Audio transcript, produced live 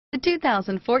The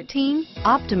 2014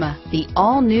 Optima. The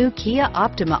all-new Kia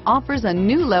Optima offers a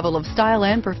new level of style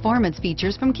and performance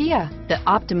features from Kia. The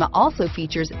Optima also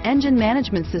features engine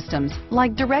management systems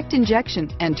like direct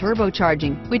injection and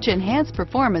turbocharging, which enhance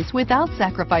performance without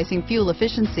sacrificing fuel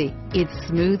efficiency. Its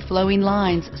smooth flowing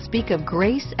lines speak of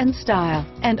grace and style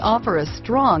and offer a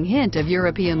strong hint of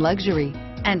European luxury,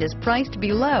 and is priced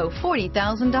below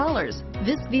 $40,000.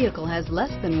 This vehicle has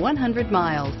less than 100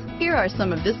 miles. Here are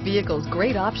some of this vehicle's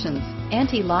great options: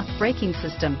 anti-lock braking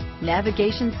system,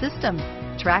 navigation system,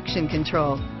 traction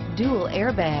control, dual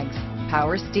airbags,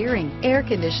 power steering, air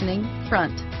conditioning,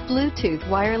 front, Bluetooth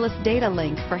wireless data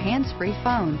link for hands-free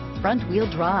phone, front wheel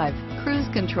drive, cruise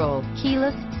control,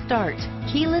 keyless start,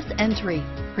 keyless entry,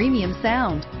 premium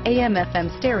sound,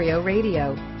 AM/FM stereo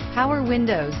radio, power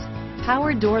windows,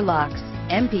 power door locks,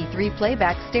 MP3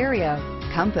 playback stereo,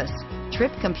 compass,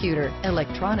 trip computer,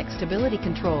 electronic stability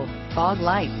control, fog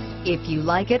lights. If you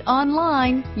like it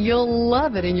online, you'll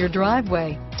love it in your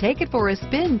driveway. Take it for a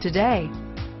spin today.